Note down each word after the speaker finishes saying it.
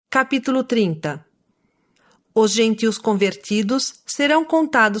Capítulo 30. Os gentios convertidos serão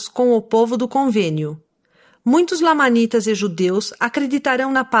contados com o povo do convênio. Muitos lamanitas e judeus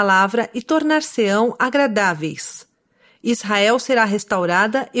acreditarão na palavra e tornar-se-ão agradáveis. Israel será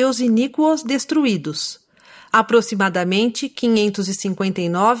restaurada e os iníquos destruídos. Aproximadamente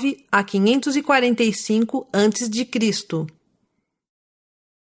 559 a 545 a.C.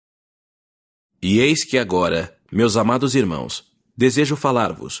 E eis que agora, meus amados irmãos, desejo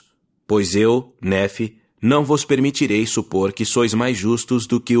falar-vos, pois eu, Nefe, não vos permitirei supor que sois mais justos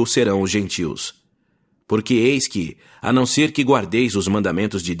do que o serão os gentios. Porque eis que, a não ser que guardeis os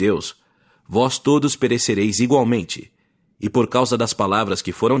mandamentos de Deus, vós todos perecereis igualmente, e por causa das palavras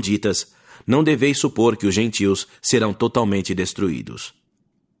que foram ditas, não deveis supor que os gentios serão totalmente destruídos.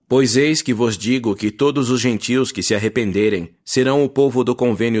 Pois eis que vos digo que todos os gentios que se arrependerem serão o povo do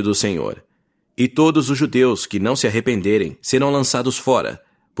convênio do Senhor, e todos os judeus que não se arrependerem serão lançados fora,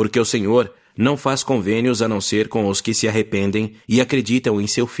 porque o Senhor não faz convênios a não ser com os que se arrependem e acreditam em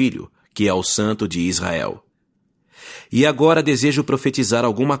seu Filho, que é o Santo de Israel. E agora desejo profetizar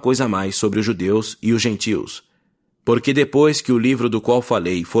alguma coisa a mais sobre os judeus e os gentios, porque depois que o livro do qual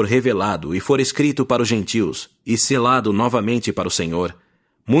falei for revelado e for escrito para os gentios e selado novamente para o Senhor,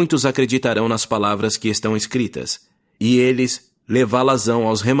 muitos acreditarão nas palavras que estão escritas, e eles levá-las-ão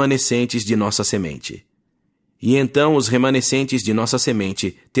aos remanescentes de nossa semente. E então os remanescentes de nossa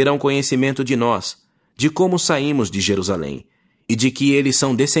semente terão conhecimento de nós, de como saímos de Jerusalém, e de que eles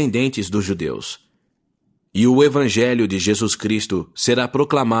são descendentes dos judeus. E o evangelho de Jesus Cristo será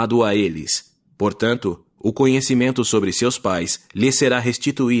proclamado a eles. Portanto, o conhecimento sobre seus pais lhes será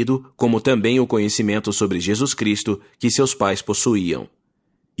restituído, como também o conhecimento sobre Jesus Cristo que seus pais possuíam.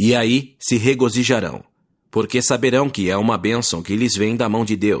 E aí se regozijarão, porque saberão que é uma bênção que lhes vem da mão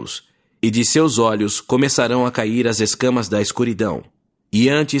de Deus, e de seus olhos começarão a cair as escamas da escuridão, e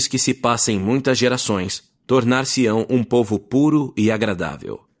antes que se passem muitas gerações, tornar-se-ão um povo puro e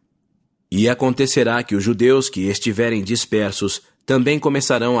agradável. E acontecerá que os judeus que estiverem dispersos também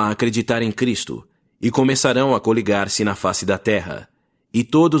começarão a acreditar em Cristo, e começarão a coligar-se na face da terra, e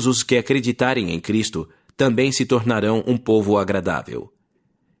todos os que acreditarem em Cristo também se tornarão um povo agradável.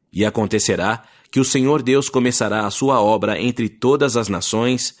 E acontecerá que o Senhor Deus começará a sua obra entre todas as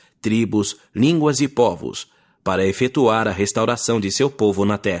nações, tribos, línguas e povos, para efetuar a restauração de seu povo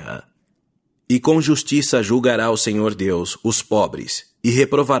na terra. E com justiça julgará o Senhor Deus os pobres, e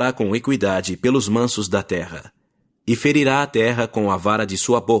reprovará com equidade pelos mansos da terra, e ferirá a terra com a vara de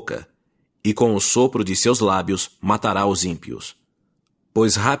sua boca, e com o sopro de seus lábios matará os ímpios.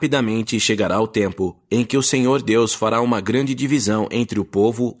 Pois rapidamente chegará o tempo em que o Senhor Deus fará uma grande divisão entre o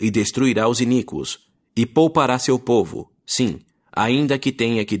povo e destruirá os iníquos, e poupará seu povo, sim, ainda que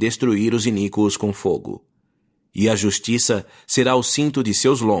tenha que destruir os iníquos com fogo. E a justiça será o cinto de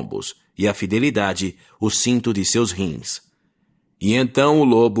seus lombos, e a fidelidade o cinto de seus rins. E então o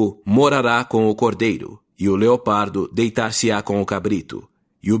lobo morará com o cordeiro, e o leopardo deitar-se-á com o cabrito,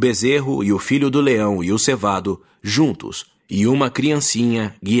 e o bezerro e o filho do leão e o cevado juntos, e uma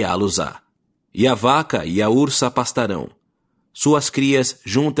criancinha guiá-los-á. E a vaca e a ursa pastarão, suas crias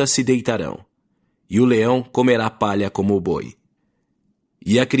juntas se deitarão, e o leão comerá palha como o boi.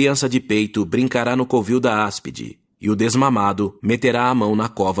 E a criança de peito brincará no covil da áspide, e o desmamado meterá a mão na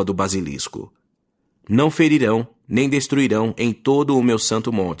cova do basilisco. Não ferirão, nem destruirão em todo o meu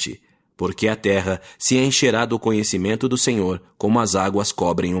santo monte, porque a terra se encherá do conhecimento do Senhor, como as águas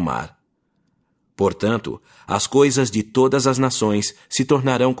cobrem o mar. Portanto, as coisas de todas as nações se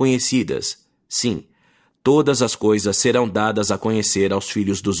tornarão conhecidas. Sim, todas as coisas serão dadas a conhecer aos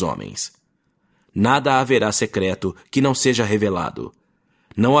filhos dos homens. Nada haverá secreto que não seja revelado.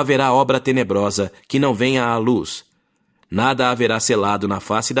 Não haverá obra tenebrosa que não venha à luz. Nada haverá selado na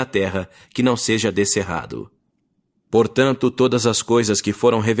face da terra que não seja descerrado. Portanto, todas as coisas que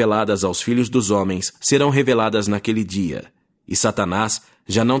foram reveladas aos filhos dos homens serão reveladas naquele dia, e Satanás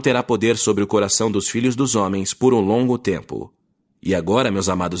já não terá poder sobre o coração dos filhos dos homens por um longo tempo. E agora, meus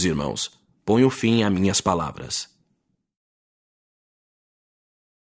amados irmãos, ponho fim a minhas palavras.